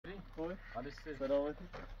خوبه؟ حالش سلامتی؟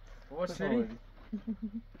 بابا چطوری؟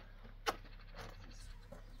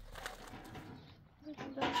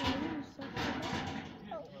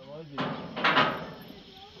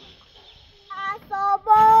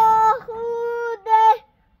 اعصابا خوده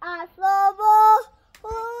اعصابا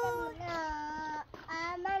خوده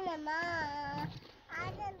امن من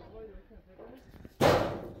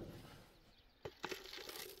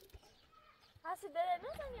هستی داره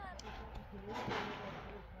نزنی هستی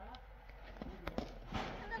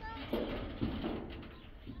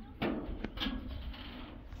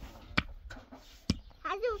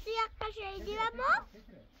اوسی یک قشنگی و ما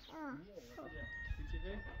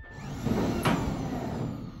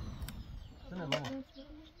نه بابا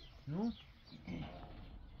نو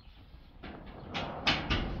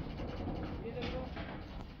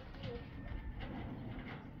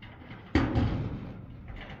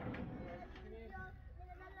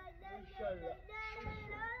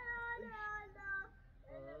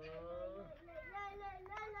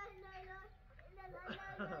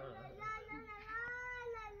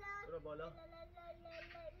برو بالا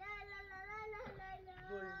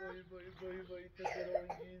وای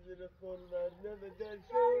تسرانگیز رخون مرنم در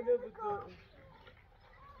شانه بکن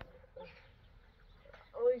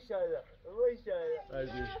ماشاءالله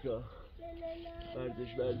ورزشگاه ورزش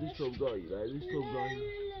صبحگاهی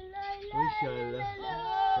ماشاءالله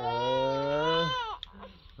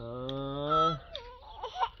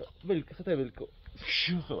بلکو خطه بلکو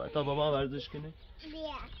شوخه تا بابا ورزش کنه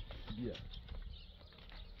بیا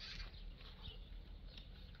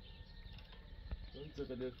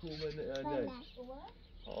انت قد يكون انا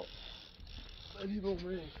مالي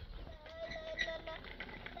بومي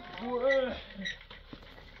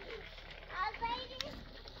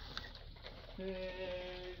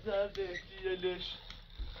زرد احتیالش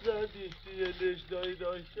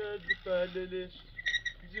دای کرد پهللش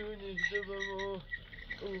جونی دبمو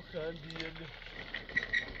او خندیالش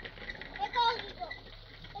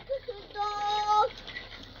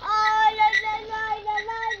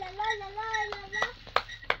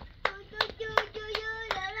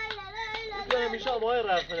همیشه آمهای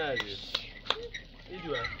رفته نردید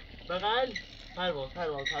ایدوه بغل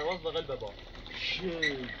پرواز بغل ببا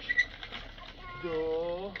شک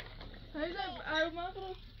دو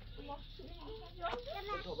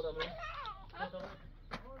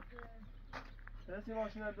ترسی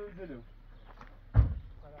ماشین دوی دلو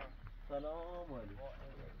سلام علیکم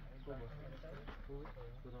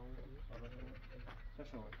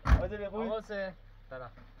آقا سه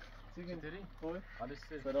سلام چطوری؟ خوبه؟ حالش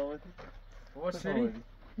سلامتی؟ بابا چطوری؟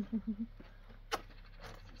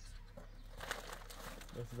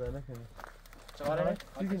 دست در نکنی چهاره؟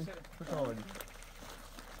 خوش آمدی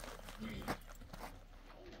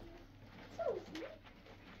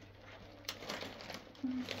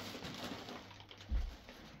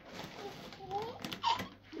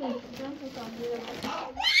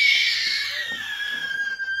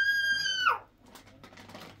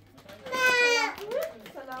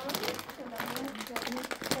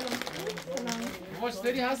بابا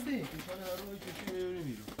چطوری هستی؟ ایشان روی کشی میونی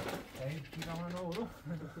میرو کی راه نورو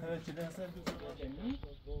چه دستن تو سلام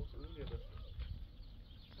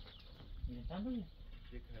چند بودی؟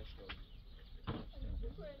 1.80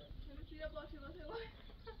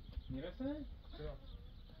 میرسه؟ چرا؟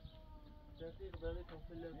 دقیق داره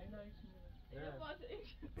کافل نه ایچی میرسه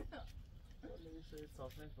والا یه سری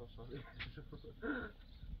صافه صافه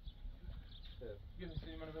بیا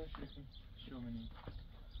بسیاری منو برش بکن شو منی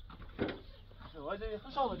آجایی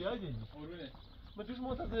خوش آمدی آجایی قربونه من توش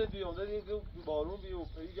منتظر بیام داری اینکه بارون بیو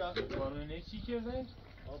پایی گفت بارونه چی کرده؟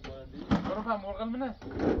 آب بارندی برو فهم مرغل منه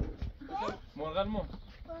مرغل من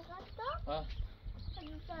ها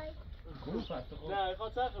خوب است خوب نه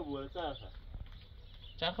خواه چرخه بوده چرخه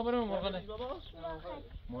چرخه برو مرغله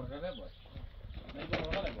مرغله باش نگه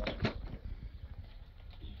مرغله باش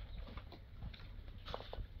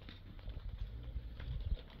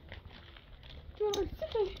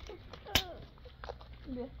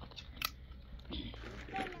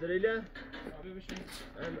دلیله؟ آبی بشین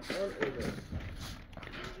الان اوله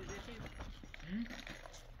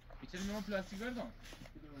بیچه نما پلاستیک بردم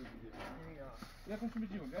بیا کنشو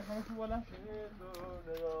بجیبم بیا خواهد تو بالا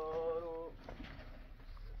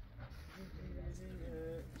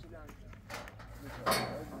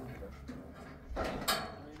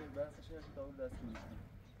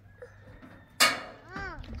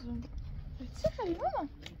چه خیلی ماما؟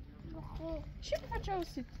 چی بچه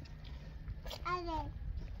هستید؟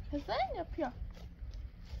 هستین یا پیا؟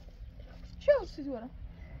 چی هستید برا؟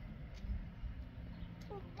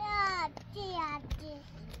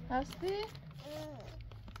 هستی؟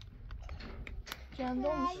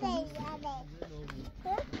 گندمشون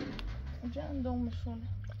گندمشون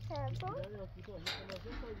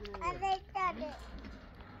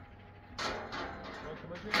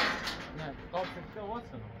نه قاب سکته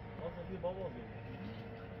واسه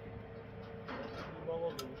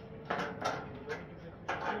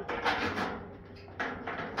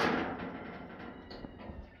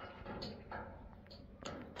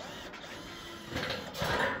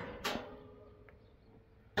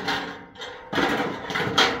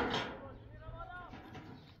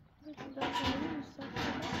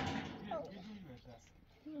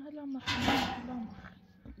هلا مخ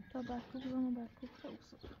تا برکوب زمان برکوب خیلی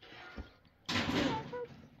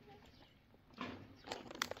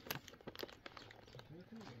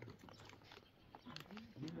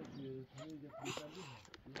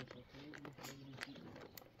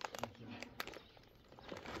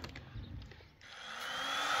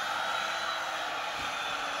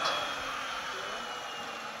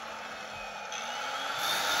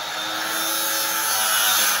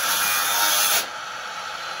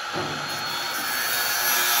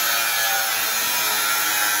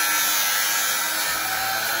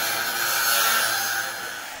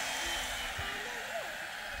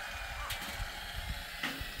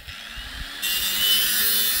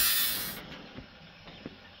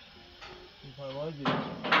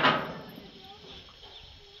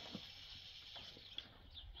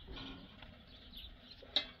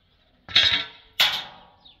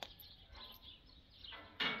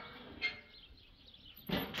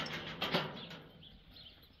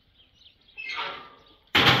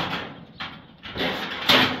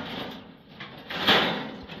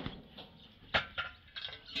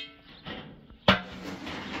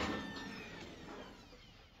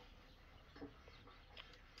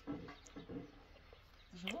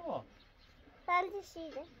Ben de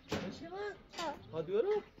şeydim. Hadi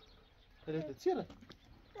yürü. Evet, yürü.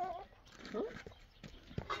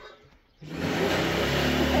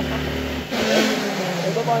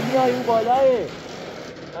 خدمانی های اون بالاه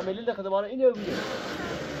عملی ده خدمانه اینه بگیر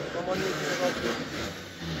خدمانی اینه باشه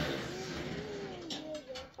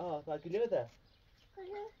تاکیلیه ده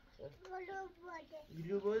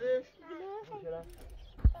گلو بودش ماشاءالله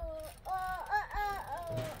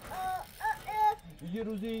یه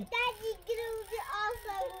روزی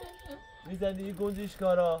میزنی گنجش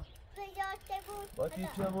کارا با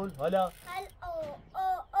تیپشمون حالا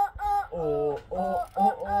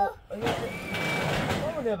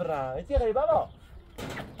بابا نبرا انتی غریب بابا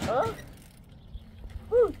ها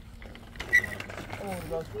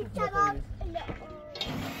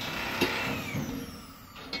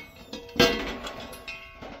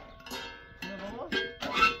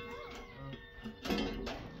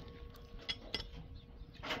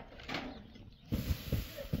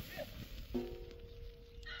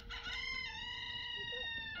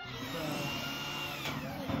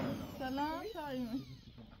سلام شایم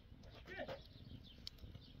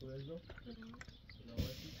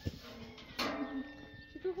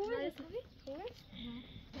چطور خوبه؟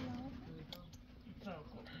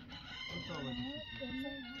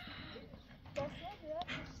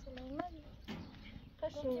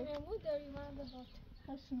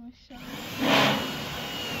 خشم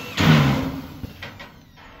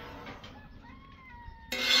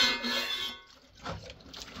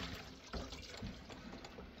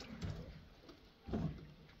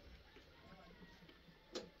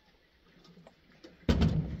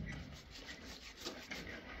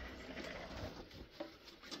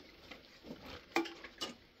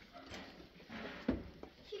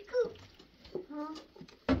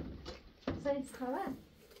Zijn خبر؟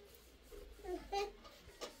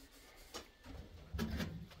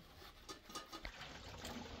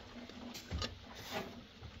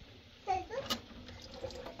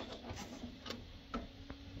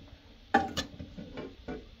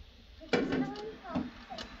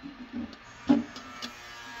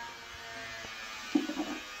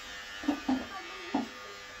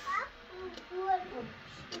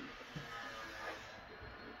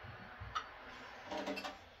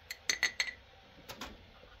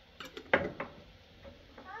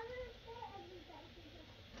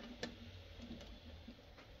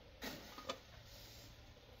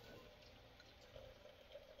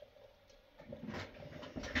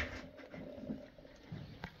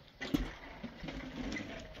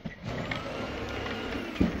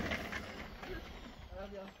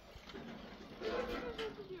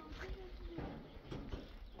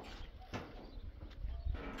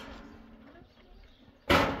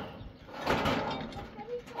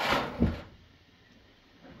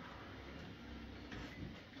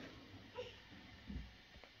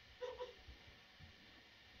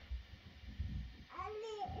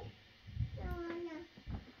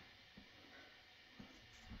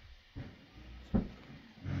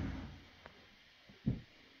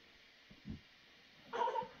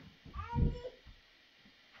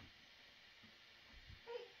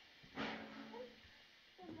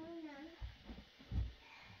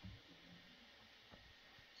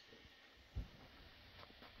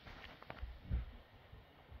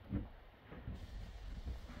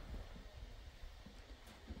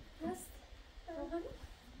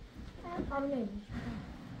 Hamid.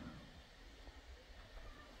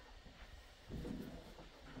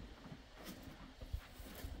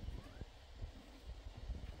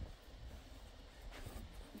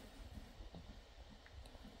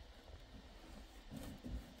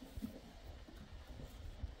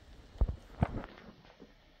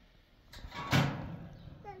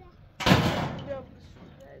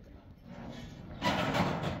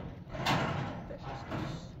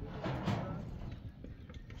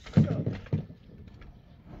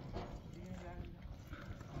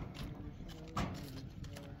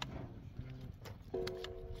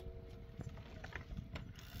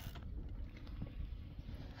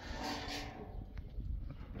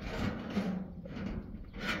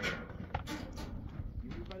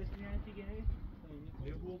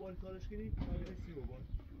 کارش کنی؟ سی بابا.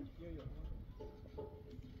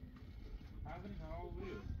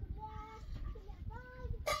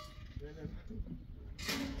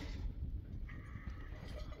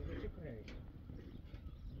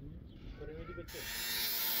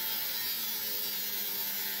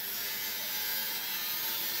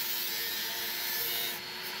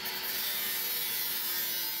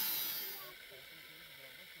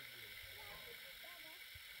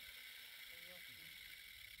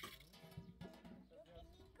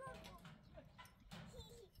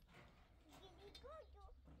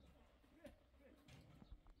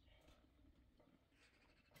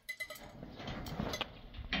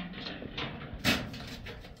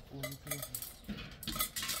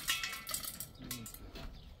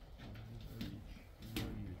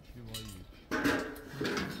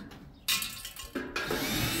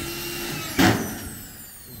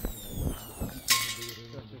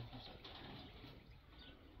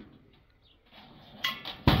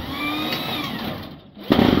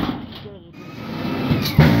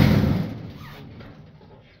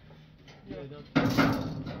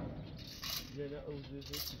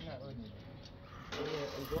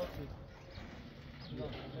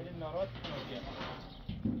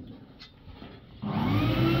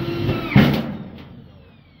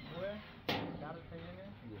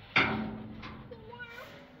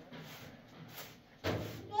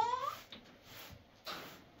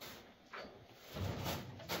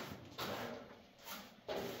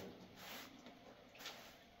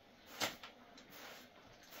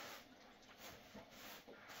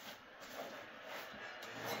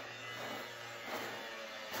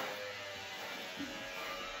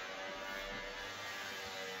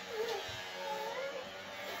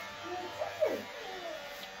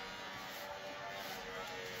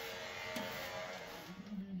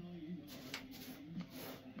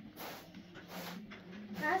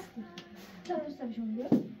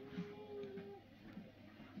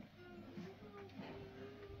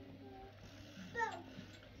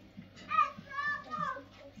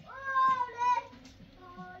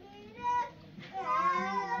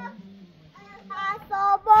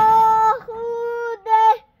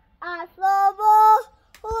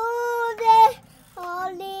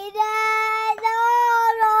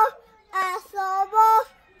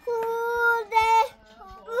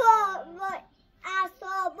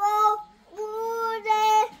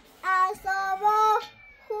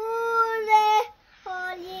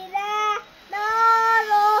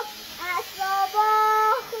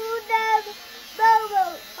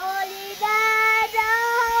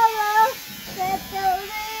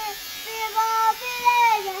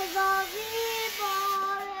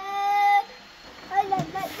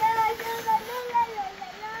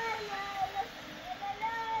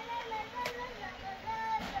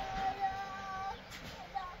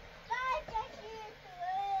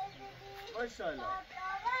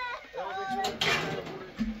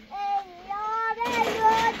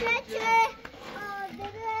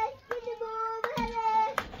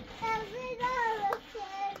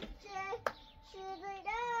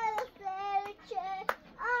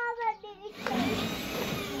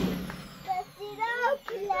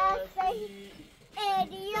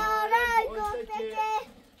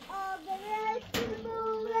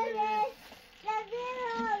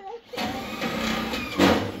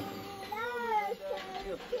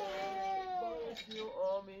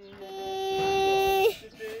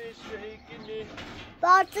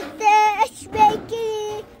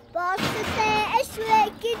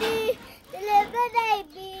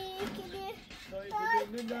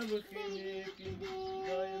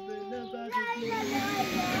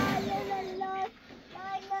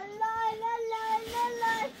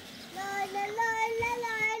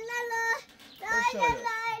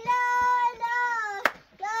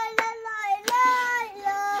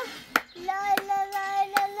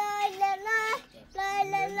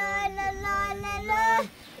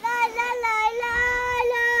 La la la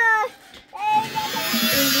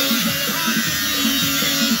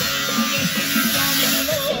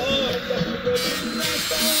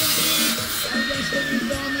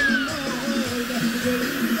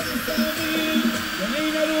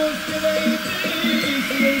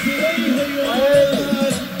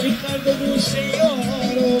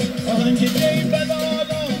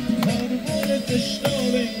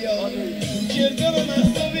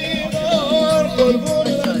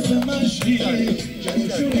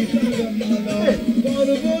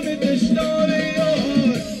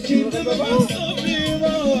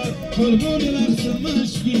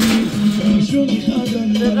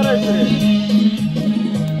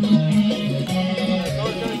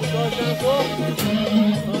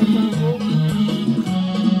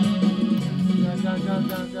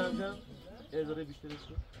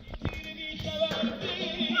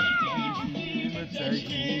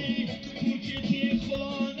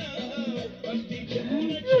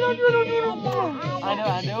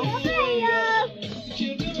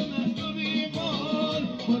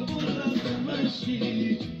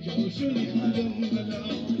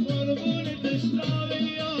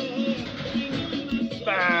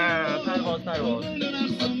پرواز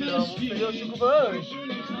یا شکوفاش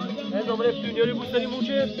نظام نفتونیاری بود داریم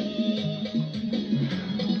موشه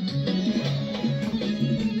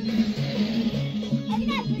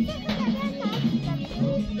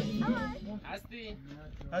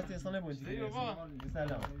هستی اصلا نبودی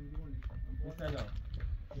سلام سلام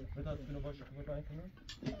بتا تونو با شکوفا پایین کنم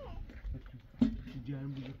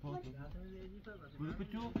گرم بوده پاک بوده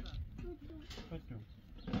پتو پتو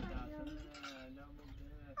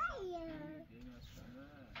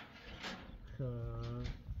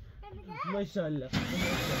ماشاءالله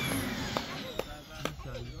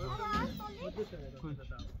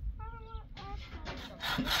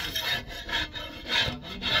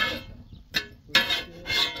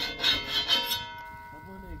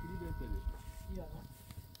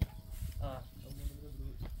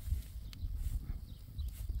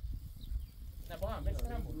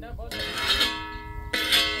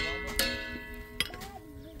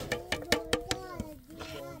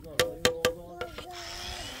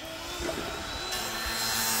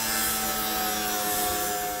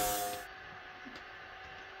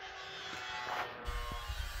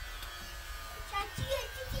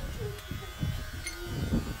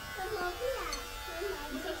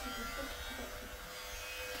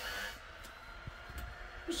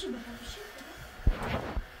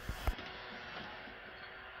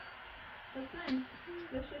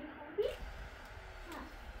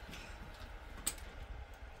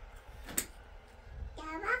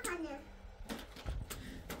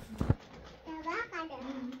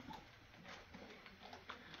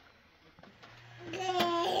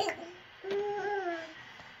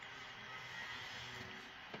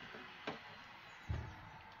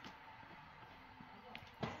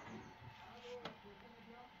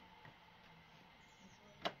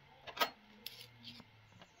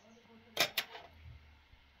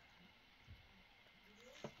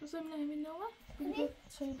بذار ببینم همین نوع بگه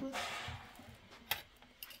چای بود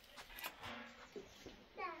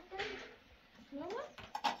نوع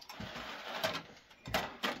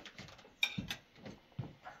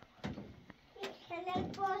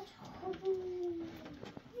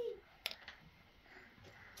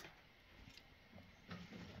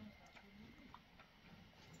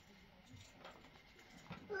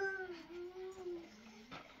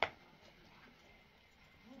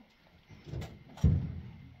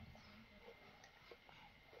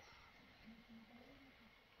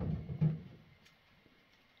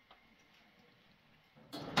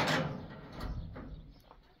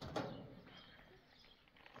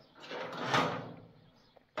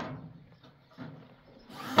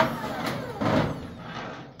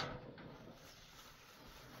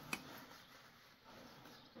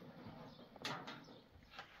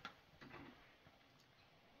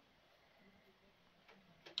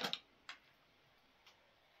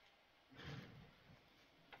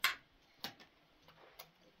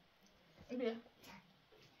بیا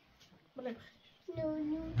بله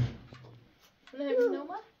نونو بله همین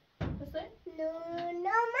نوع بسه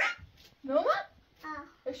نونوما نوع آه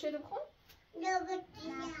اشتری بخون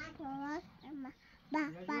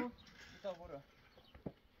با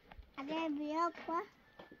اگه بیا با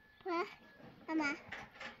اما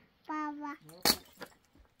بابا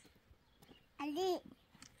علی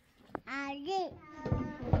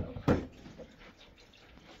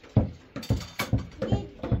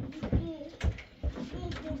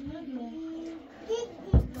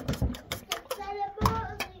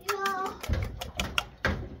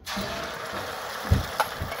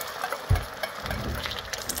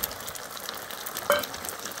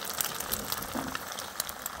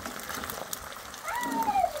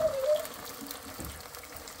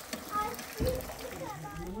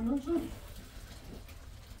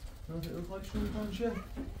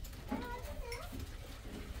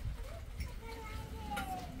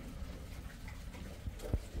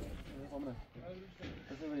عمره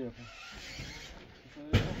تصور يابا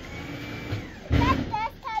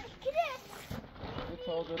دست ترکیرت به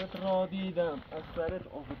چادرت را دیدم از سرت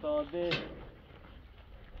افتاده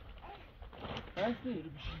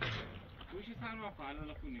هستی؟ گوشی سر ما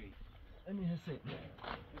فعلا خونه امی حسین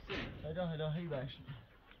حسین هلا هلا هی باش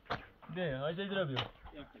ده های جای درا بیا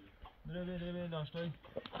یا درا بیا ناشتای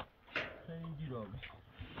خیلی گیر آبی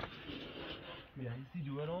بیا این سی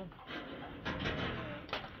جوه رو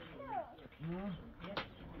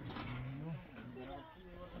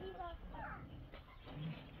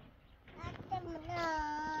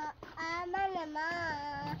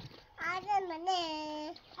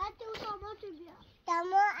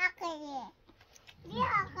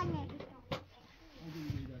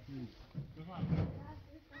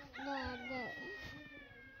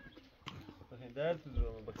بخیر درد تو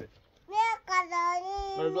درامه بخیر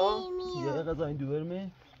غذا؟ یه غذا این دو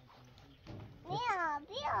برمه؟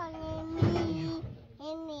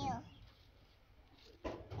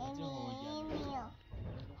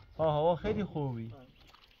 ها هوا خیلی خوبی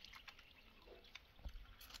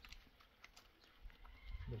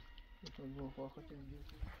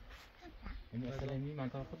این اصلا این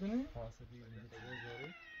منطقه خودونه؟ حاسبی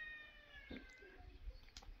زاری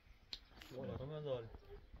والله من زاری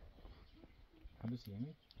هنوز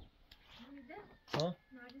یعنی؟ ها؟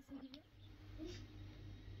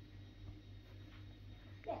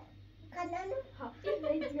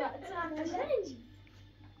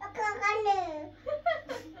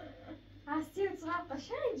 هستی چقدر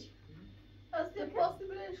قشنگ هستی پاسی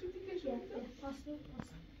بره شوتی کشون پاسی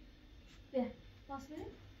بیا پاسی بره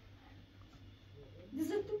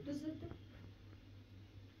دزتو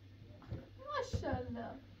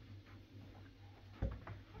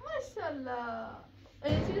ماشالله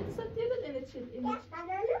اینه چیلی تصد دیدن اینه چیلی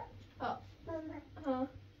ها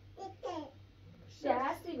بیا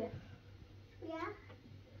هستی بیا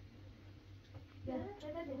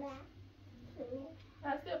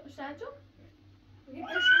هستی قشنگو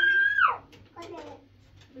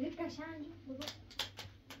بگید قشنگو بگو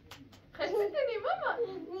خیلی کنی ماما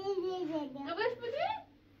قبلش بودی؟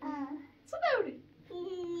 چه دوری؟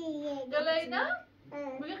 قلینا؟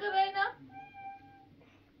 بگی قلینا؟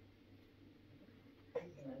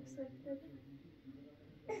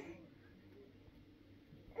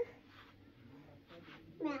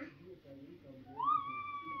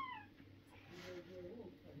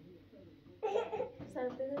 سر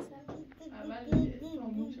بده سر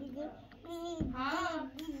ها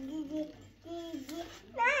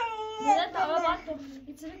میره تاوا باتو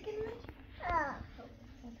ایچه کنی؟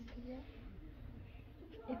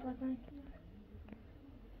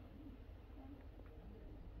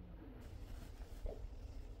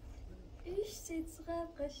 ایش چقدر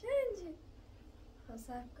قشنگی خب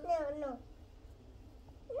صرف کن نه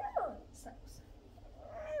صرف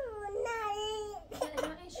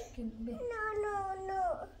نه ایش کن بی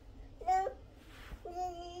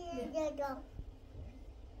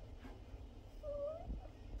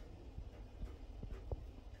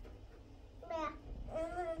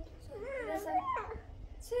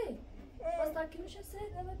چی؟ باز تاکی میشه سه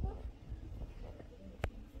دمت با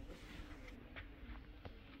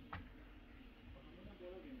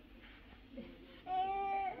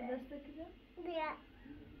دست کجا؟ بیا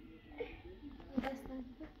دست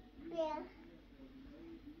کجا؟ بیا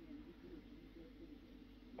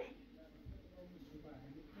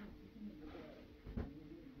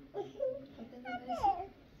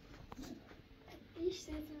ایش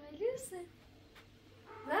سیدی ملیوسه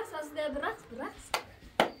برقص از ده برقص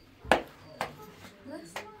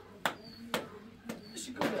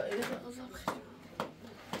شکر ایده غذا بخیر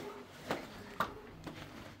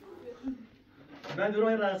من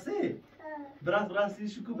دروی رقصی برقص رقصی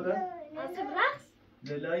شکو برقص برقص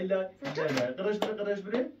لا قرش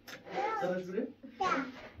بره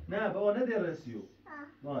نه بابا نه در رسیو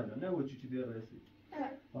نه و چی در رسی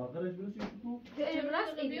قرش بره شکو ده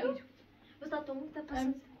برقص ایدیو بس تاتومو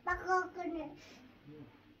تپسن بقا کنه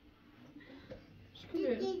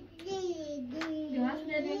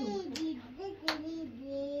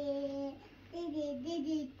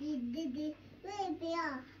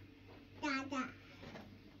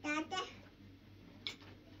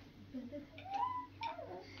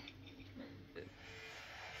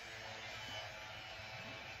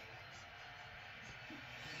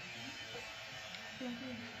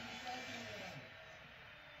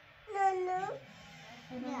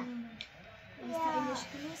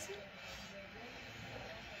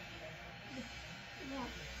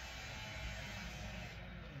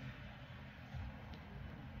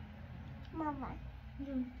Mama.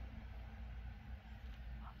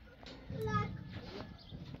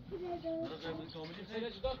 قرمز کاملی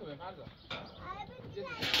خیلی جدا کنه فردا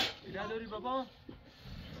نداری بابا؟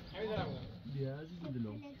 همین دارم بیا عزیز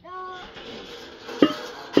دلم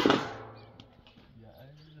بیا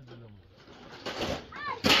عزیز دلم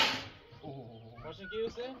ماشین کی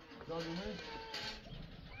هسته؟ جانومه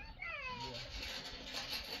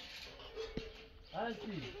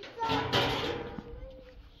هستی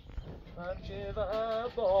همچه و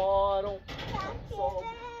بارون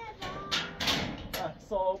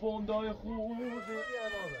صابون دای خوبه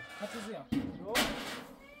خط زیام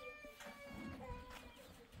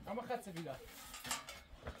اما خط سفیده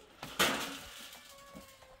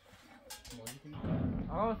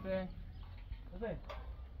آقا حسین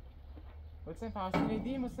حسین فرسون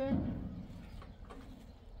نیدیم حسین؟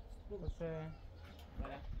 حسین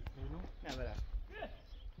نه برم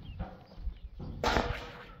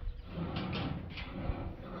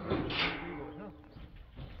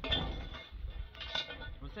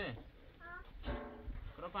حسین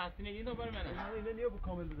کرا پاستی نگیری دوباره منه اینه نیا با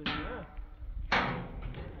کامل بزنی نه؟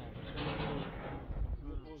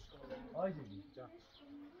 آی دیگی جا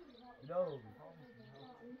اینا رو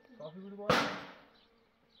کافی بودو باید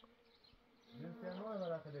جنسی هم نوع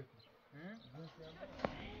مرا خیلی کن جنسی هم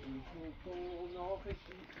نوع تو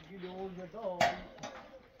ناخشی گلون بدام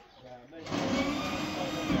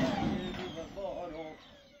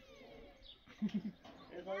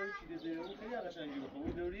این چیده زیره اون خیلی قشنگی بخون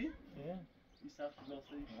دوری؟ این سخت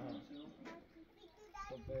داسته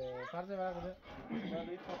خب فرض برقده من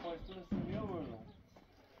این تا پایستون استونی ها بردم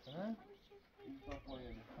این تا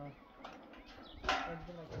پایینه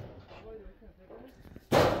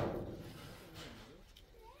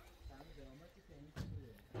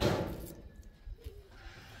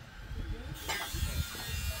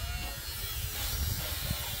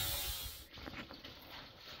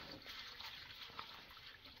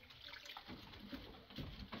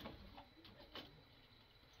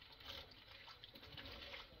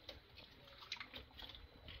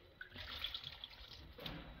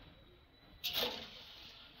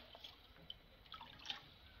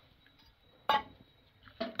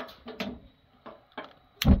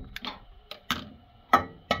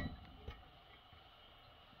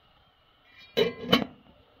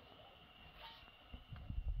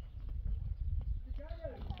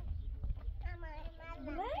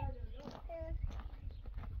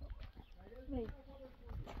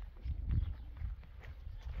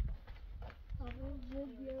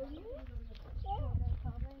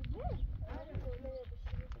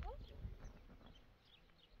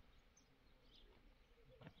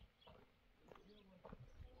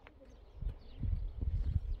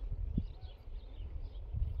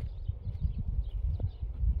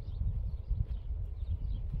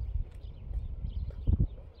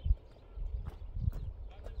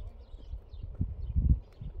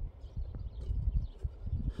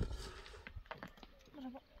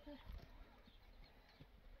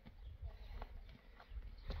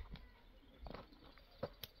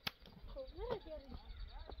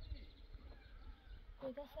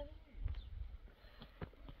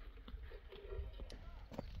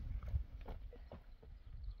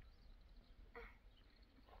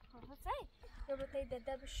Треба тъй да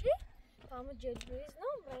дъбши, там джелбиз, но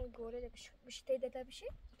май горе да биши тъй да дъбши.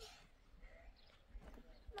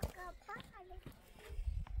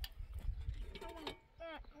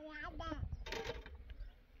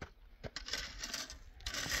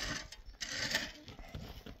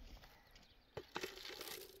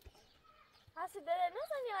 Asi dede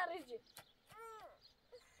nasıl yarıcı?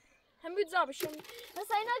 Hamid zabışım.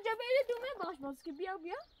 Nasıl ina cebeli düğme başmaz ki biya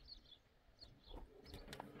biya.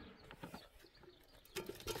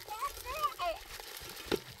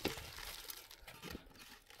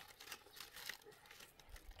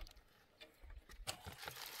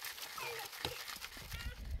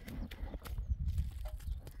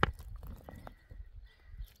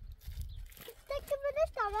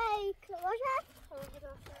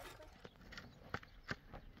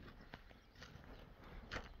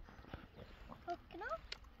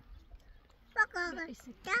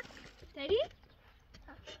 Teddy?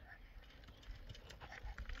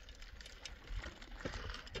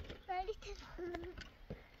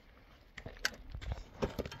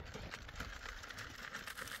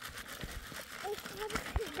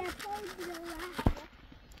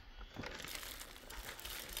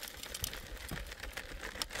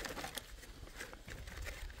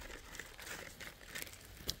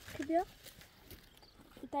 Gidiyor.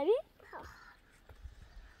 Teddy?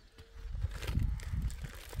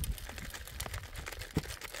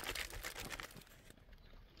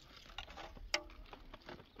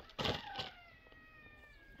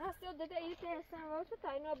 ده ايه تحسن وقت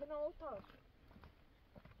تاينو ابنا اوتا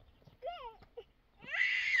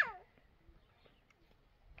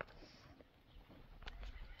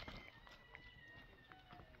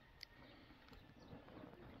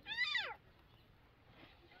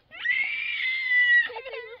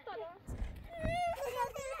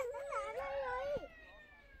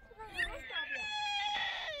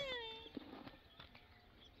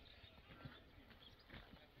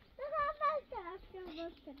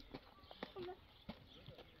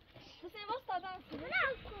Você gostou da filha?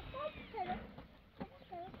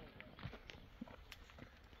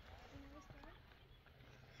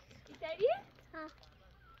 İçeriye? Ha.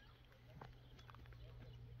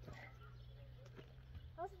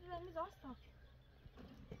 Nasıl düzenimiz asla?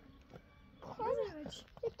 Evet.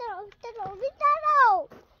 Bir tarav.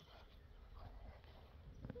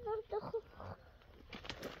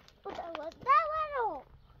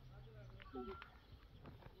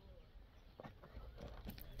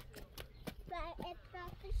 Ben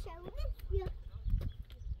etrafı şöyle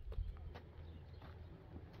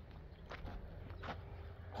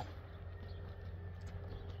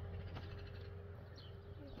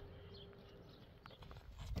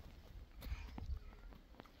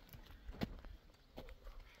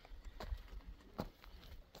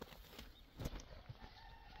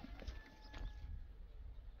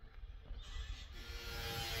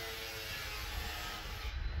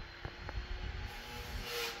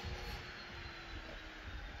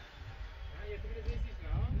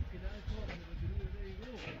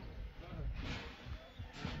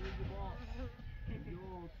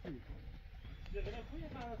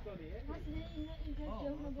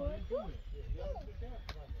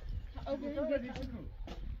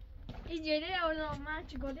İncele orman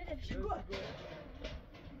çikolata da şu.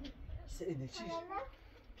 سئني شيش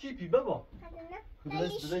كيفي بابا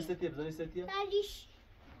بدنا يستيا Taliş.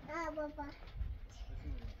 Baba.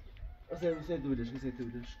 سيد وليش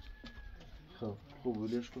خوب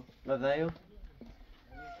وليش كو غذايو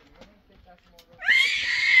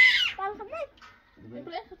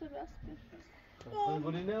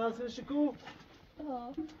قولي لنا اسم شكو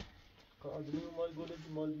اه قادرين ما يقول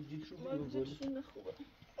مال بيجيك شو بيقول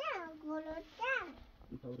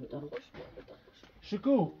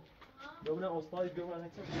شكو يومنا اصطاي يومنا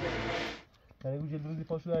هيك يعني وجه الروزي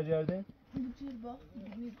فاشو در جرده بجير با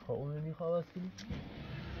اونني خلاص كده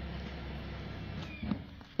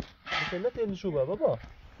مثلا تين شو بابا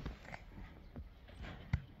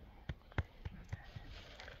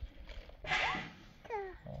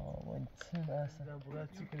وانت اسف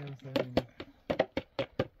براتي كده مسوي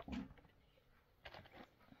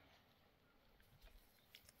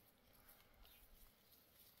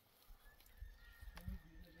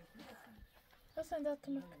sen de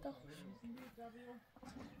atmak da hoş.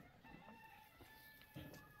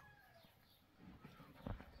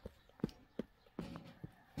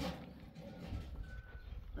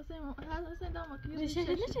 هذا sen damak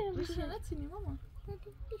ريشه سينما ماما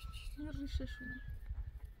ريشه شنو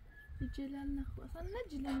يجلال نخوة اصلا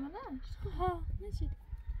نجلال مناش ها نجل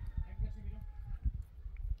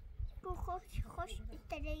خوش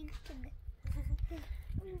ترين كده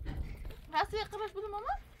هاسي يقرش بدو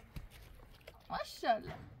ماما ما شاء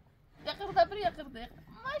الله يقر دبر يقر ديق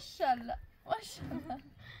ما شاء الله ما شاء الله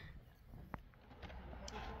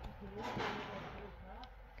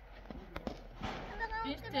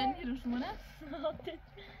ايش تاني رسمنا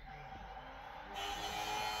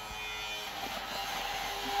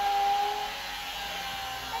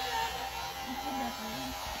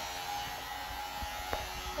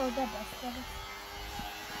orada başlarız.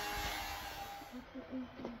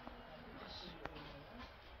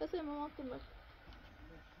 بس يا ماما اطلق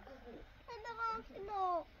انا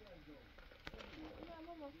غافله يا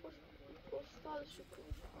ماما خوش طال شكرا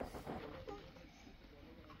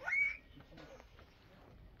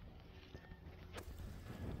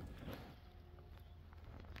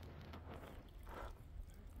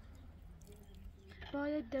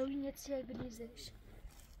باید دوین یه بریزش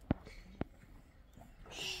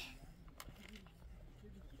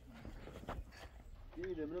یه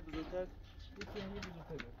نمره بزرگتر یه تیمی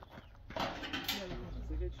بزرگتر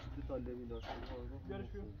سگه چی طالبی داشت بیارش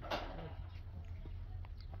بیار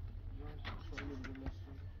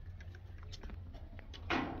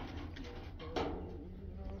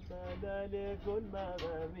بلال گل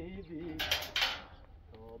مغمیدی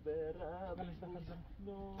تا برم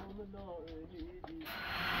نام ناامیدی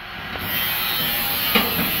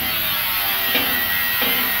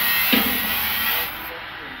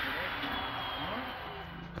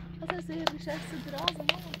هذا زي الرشاش صدرازة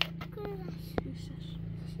ماما رشاش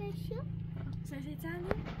شو؟ شاشه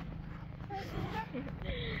تاني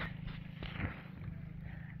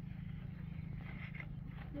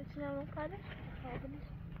نمو کاره خابنی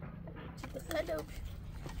چی بسالو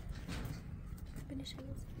بنش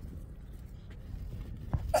هنوز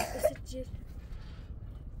بس جل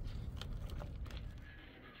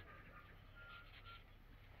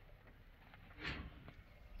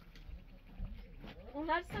اون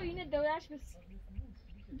هر سو اینه دورش بس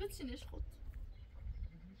بچینش خود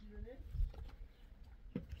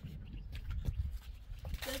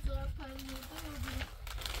بذار فرموده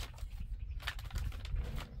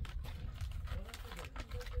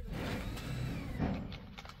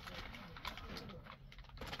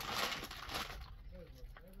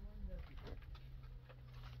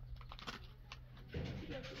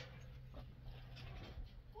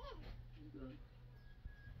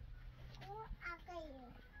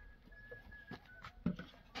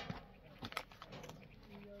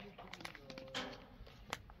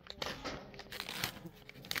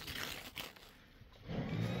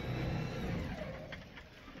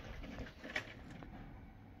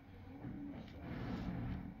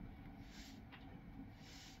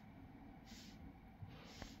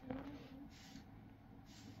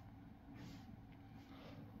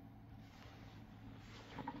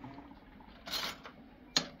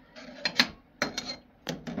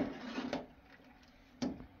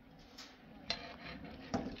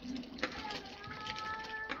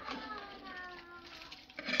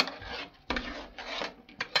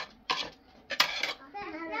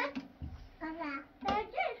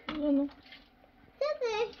Ano?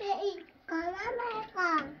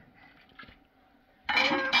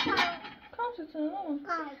 Kan zitten ama.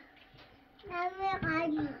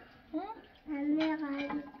 Hı?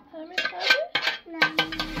 Hamid geldi.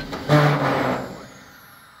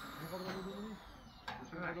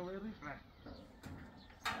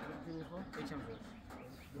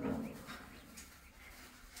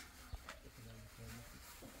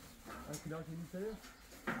 Pilav kendini seviyor.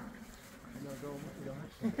 Pilav da olmuş pilav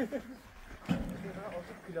haç.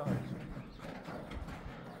 Asıl pilav haç.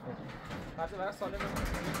 Hadi ver sallama.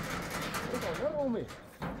 Bu da olmuyor.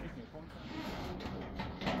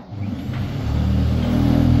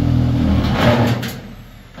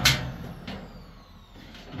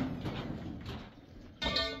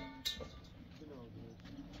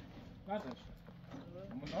 Kardeş.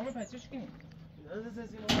 Bu ne payçış ki?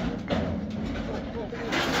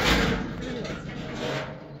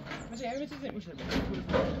 ماشي يعني ماشي زي مش هذا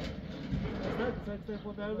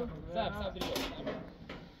صعب صعب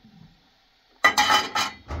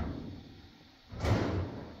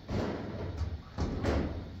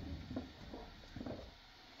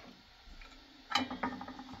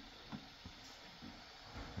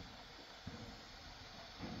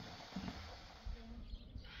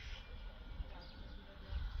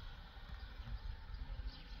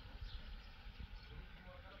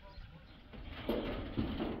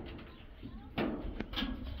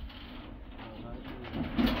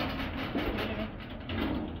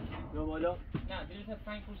اليوم بالا نه دیگه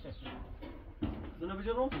سنگ پوشه زنه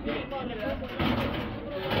بجرم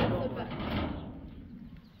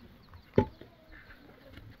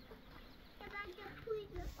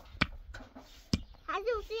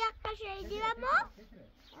هذه وصية قشعي دي بابا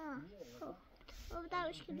وبدأ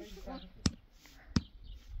وش كده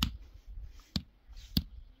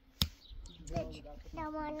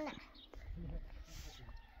دمانا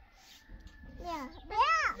يا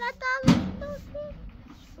لا تعمل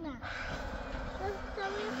لا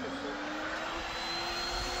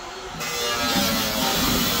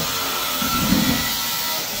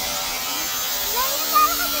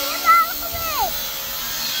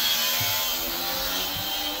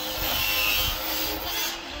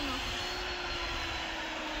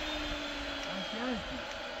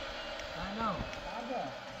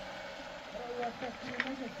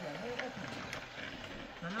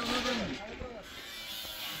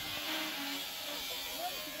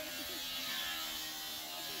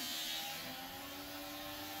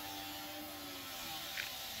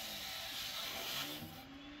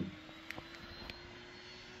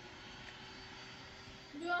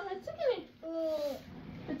Du har hört så mycket.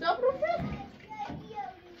 Ett avbrott.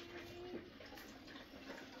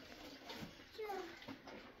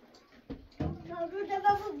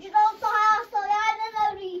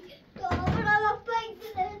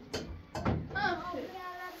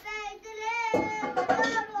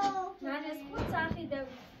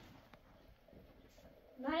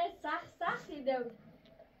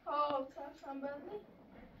 ها چشم بندی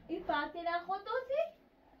این فاتحه خود دوتی؟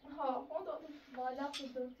 ها خودم بالا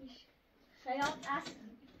خود دوتیش خیال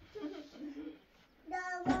اصلی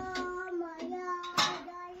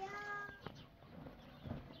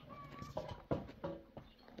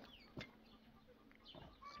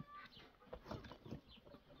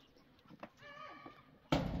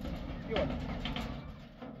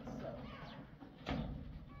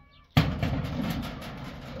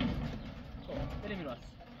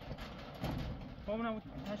پامون هم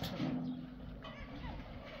هشت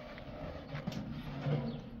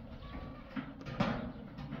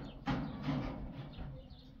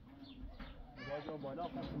باجا بالا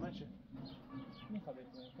آخر کمه چه؟ میخواد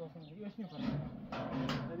بکنه تو اصلا دیگه اش نمیخواد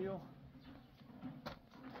نمیو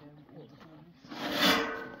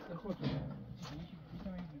خود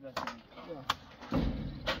میتونم این دیده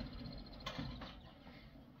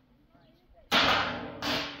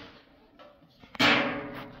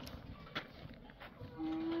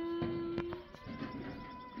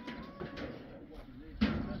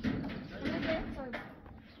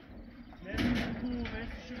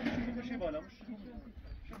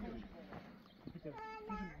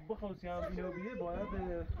بخواست هم اینو بیه باید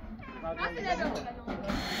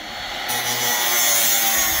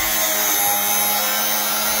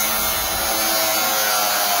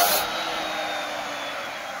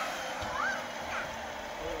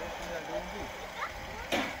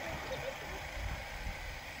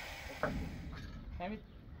حمید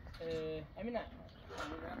امین نه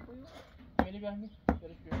امینی بیا حمید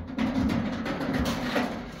برش بیا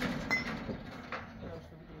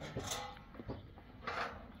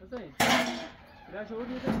بزنید بیرش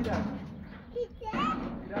آوردی بیرش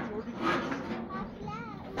بیرش آوردی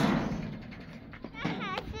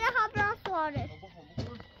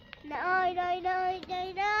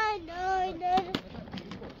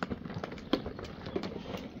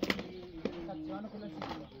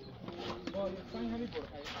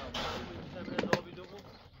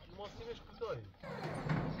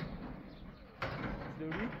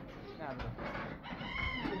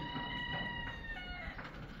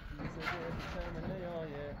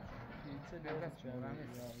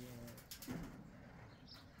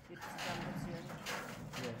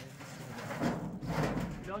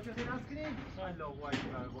لاجه خیلی از کنیم الله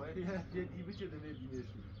اکبر باید یه دیوه چه دونه بینشی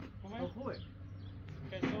خوبه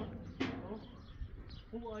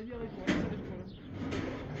خوب عالی آقای باید سرش کنم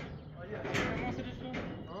عالی ما سرش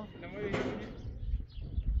کن نمایی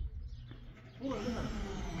خوبه بزن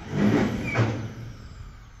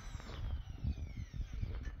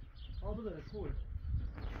بزنش خوبه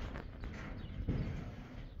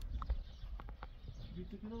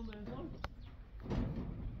بیتی کنم به انسان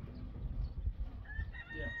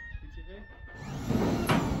یا بیتی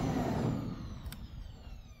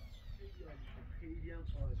خیلی خیلی هم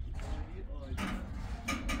عالی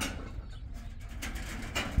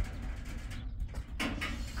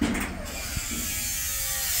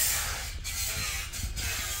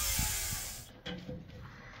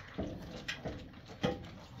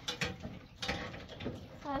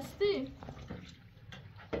هستی؟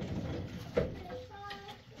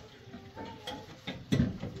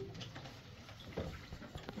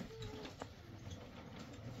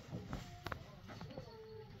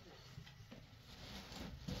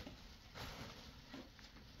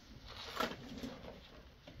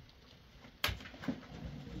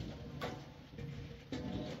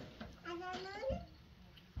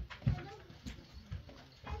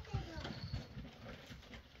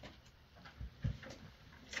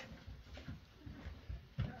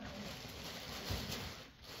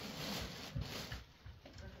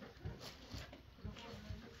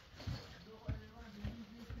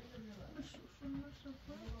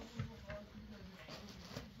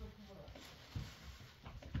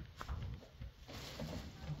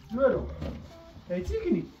 Giuro. Hai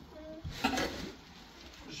zikini?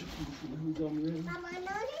 Mama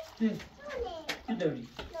noni? Sì. Ti devi?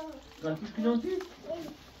 Dal pushkinanti?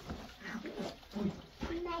 Uy.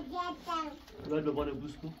 Ver babanı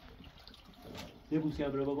buz kن. Ne buz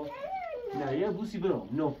ya bre baba? Ne ya buzi bro?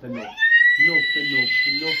 Nokta nokta.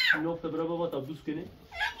 Nokta bre baba ta buz kene.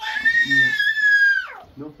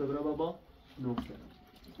 Nokta bre baba. Nokta.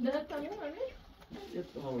 ده تمام امیر؟ Yep,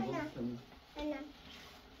 tamam tamam.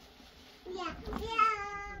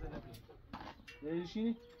 Ne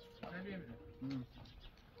işini? نه بیا میره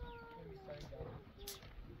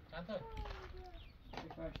چند تا؟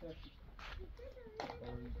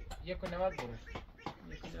 یک و 90 برش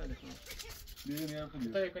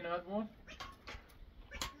Benim تا yakın. یک و 90 بر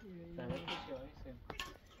زمین کشی آقای سیم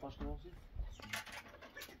Başka ne olsun?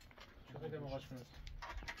 چه بده مقاش کنید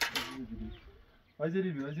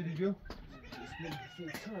Azeri diyor.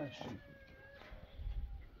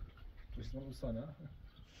 Müslüman usta ne?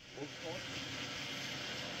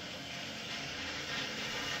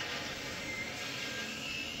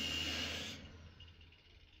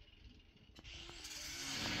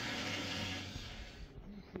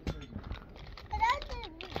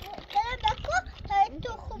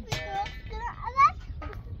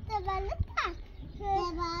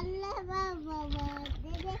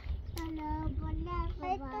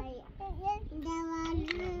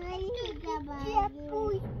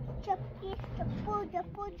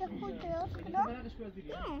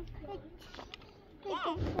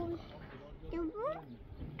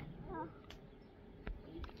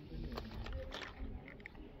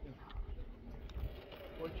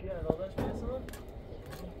 Pode ir, não dá expressão.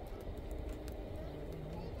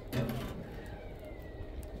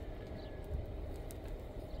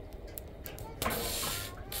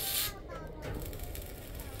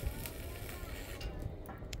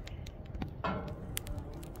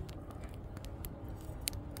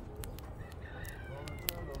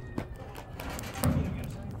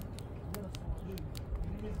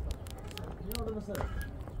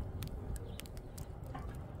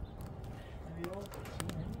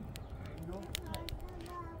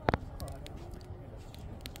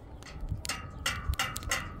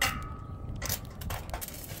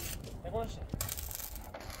 باشه.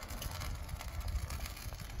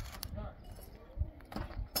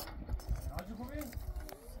 حاجی خوبی؟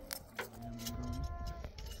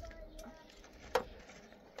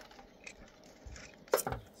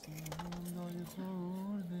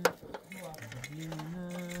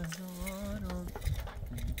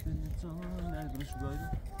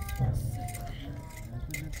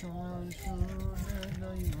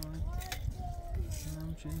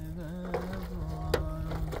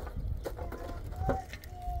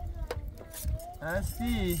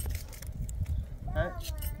 هستی؟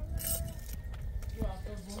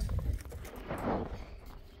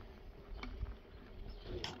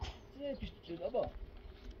 چه پیش شد آبا؟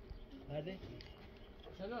 نرده؟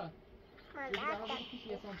 چرا؟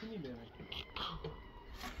 یه سانتی میبره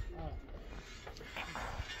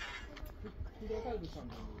تو دو دوستان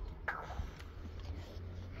بود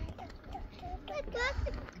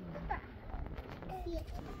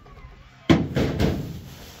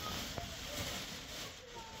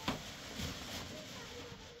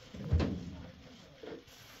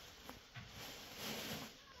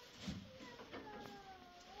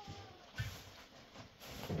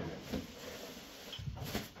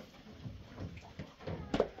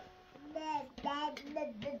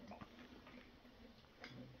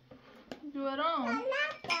جورام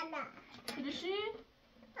ترشی؟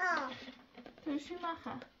 ترشی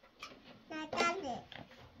نخه نکرده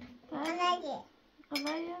قلایه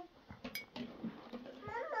قلایه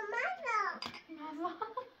ماما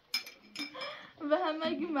و همه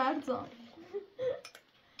اگه مرزان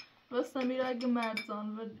و سمیره اگه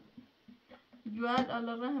مرزان و جوال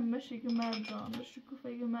علاقه همش اگه مرزان و شکوف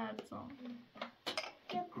اگه مرزان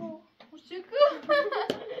شکو شکو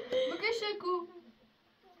بگه شکو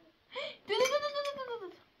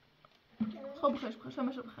خب بخش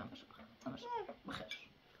همش بخش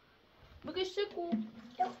بگه شکو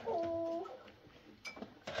شکو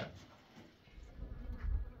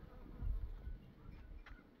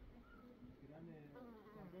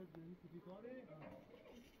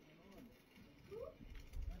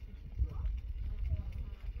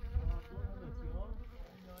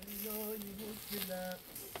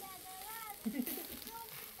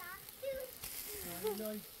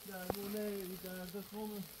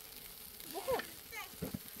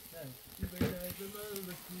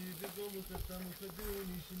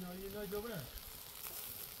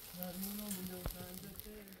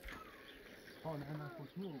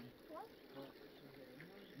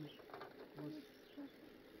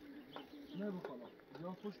نه بخوام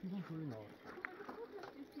یا خوش بیرون توی نار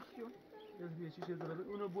از بیشتر چیز داره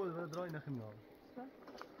اونو بود و درای نخمیام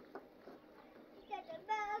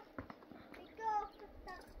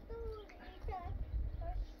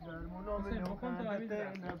در منام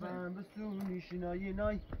خندت نبم بسونیش نای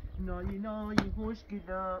نای نای نای خوش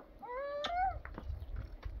گیدم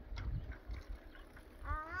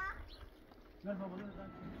نه بابا نه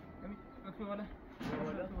امید لطفی بالا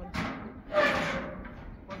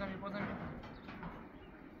بازم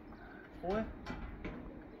خوبه؟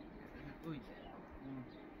 اوی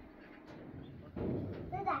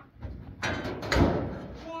بده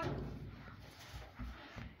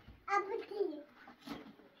ابدی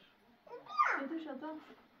تو شده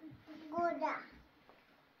گودا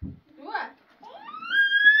دوه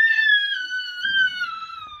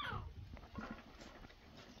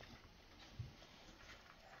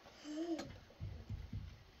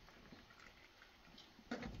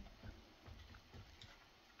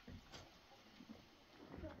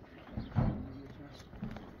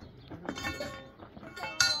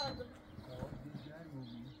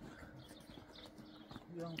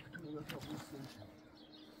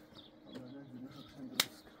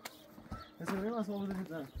Essa mesmo as ovos de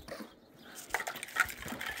dan.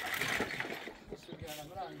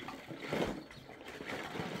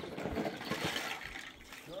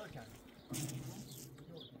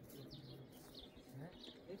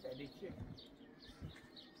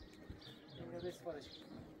 سفارش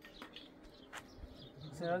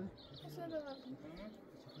سرد اصلا دوام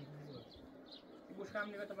این گوش کم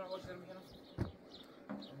نگاه تا من آش دارم میکنم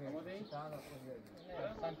آماده ای؟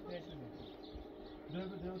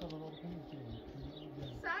 درو تا بالا کنیم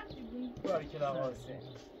سرد دیگه باری که لغاسه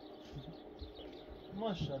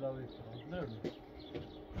ماشاءالله بکنم درو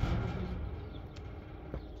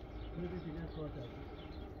درو دیگه کار کرد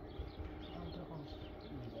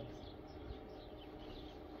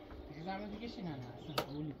دیگه زمان دیگه شی نه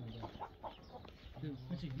اولی کنم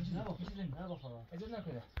نه با کسی نه با خواهد اجازه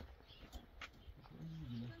نکنه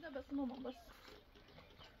ده بس ماما بس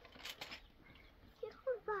چی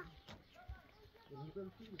خوبه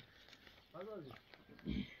دو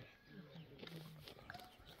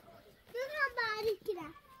باری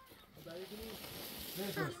کنم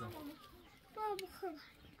بفرستم بابا خوب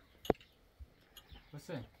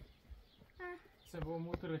بسه سه با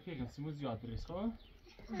موتور رفیقم سیمو زیاد بریز خب؟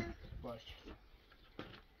 باش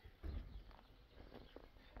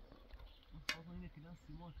خواهد اینه کلان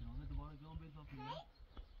سیما کنم دوباره جام بیدم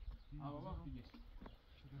کنم بابا دیگه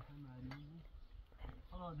شده معلوم بود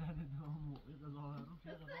حالا درد دوام و غذا رو که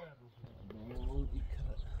غذا رو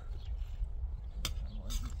دیکره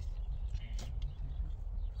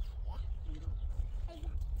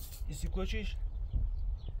ایسی کوچیش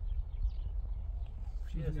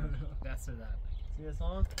دست درد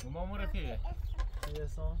سیرسان ما مو رفیقه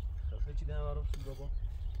سیرسان خیلی چی دهم رو بسید بابا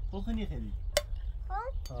خود خیلی خیلی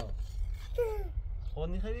خود خود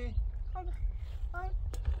نیخیلی؟ خود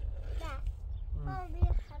نه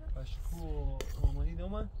بیخرم باشکو آمانی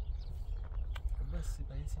دومن بس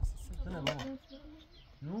باید سیست نه ماما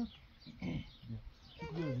نو؟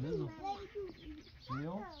 بیو بیو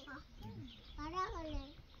بیو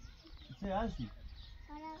چه هستی؟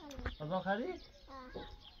 غذا خرید؟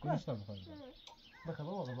 کدومش تا بخوری؟ بخیر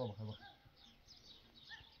بابا غذا بخیر بخیر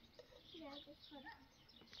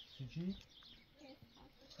چی؟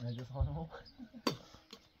 نجس خانم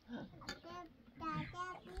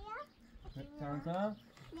چند تا؟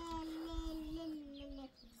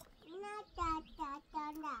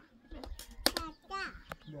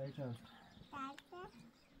 نه چند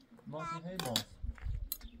ماسی خیلی ماس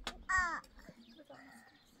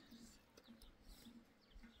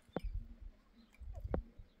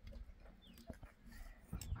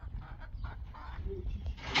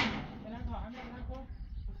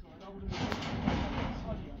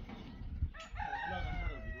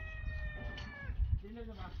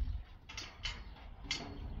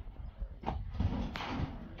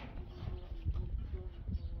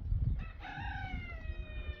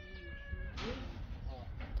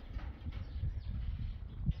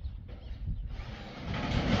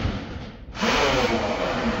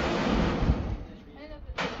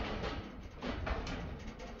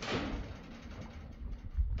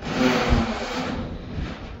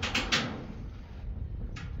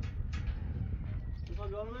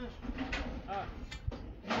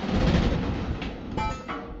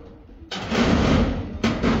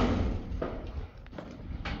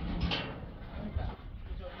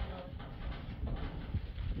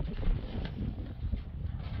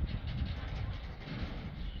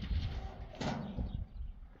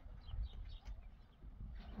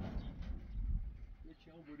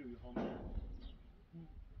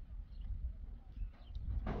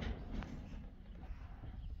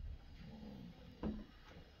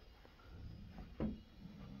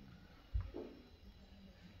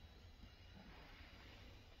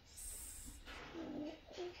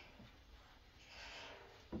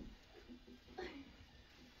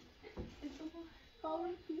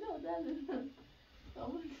Kavur kilo derler.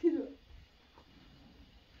 Kavur kilo.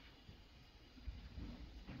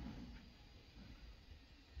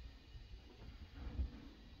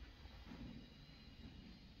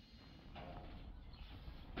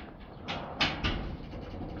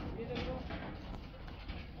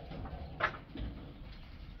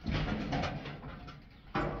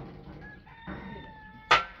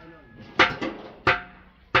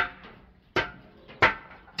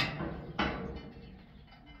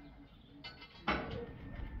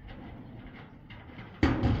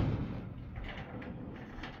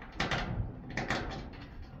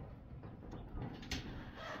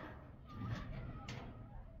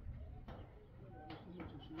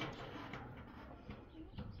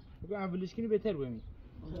 بگو اولش کنی بهتر بمید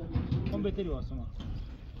اون بهتری واسه ما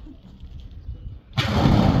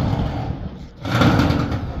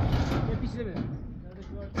یه پیچیده بده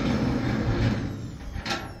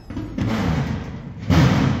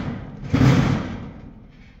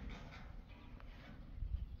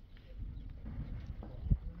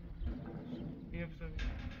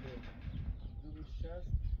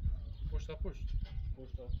پشت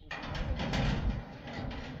پشت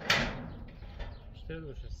بیشتر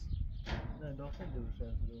دوش هست نه داخل دوش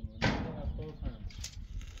هست نه از خود کنم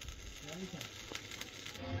نمیکنم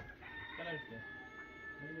کلرسته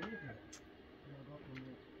نمیکنم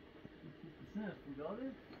نه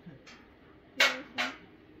فوداره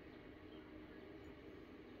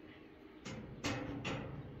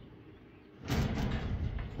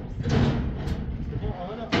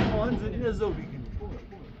آهن زدین از زو بگیریم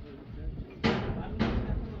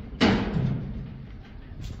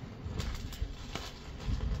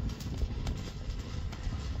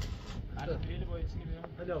خیلی باید چی بیام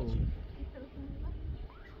هلا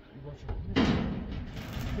باشه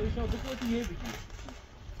شما بخواد یه بگیر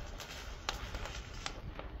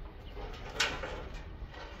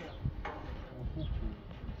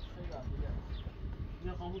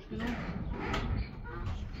نه خاموش کنم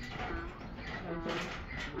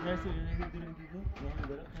نرسه یه دیدیم دیدو نه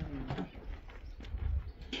داره خیلی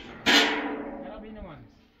یلا بینه من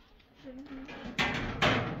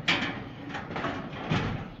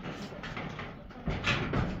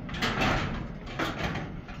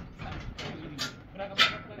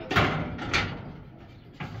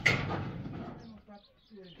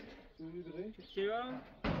چیه؟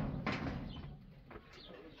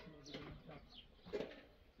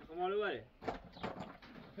 کمالو بره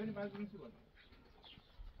خیلی بعد بریم چی باید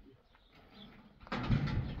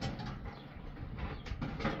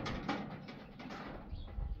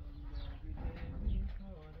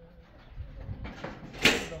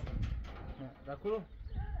D'accord.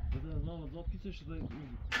 Non, non, pizza się tutaj.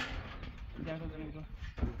 Idziemy do drugiego.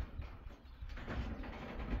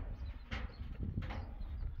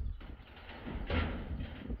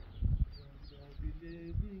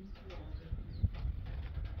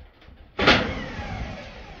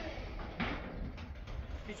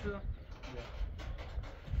 Hiç bu.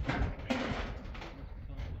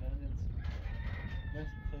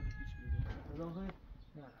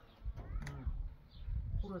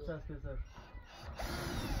 Burası aslında.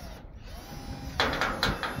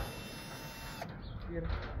 Yere.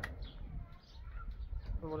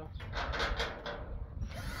 Voilà.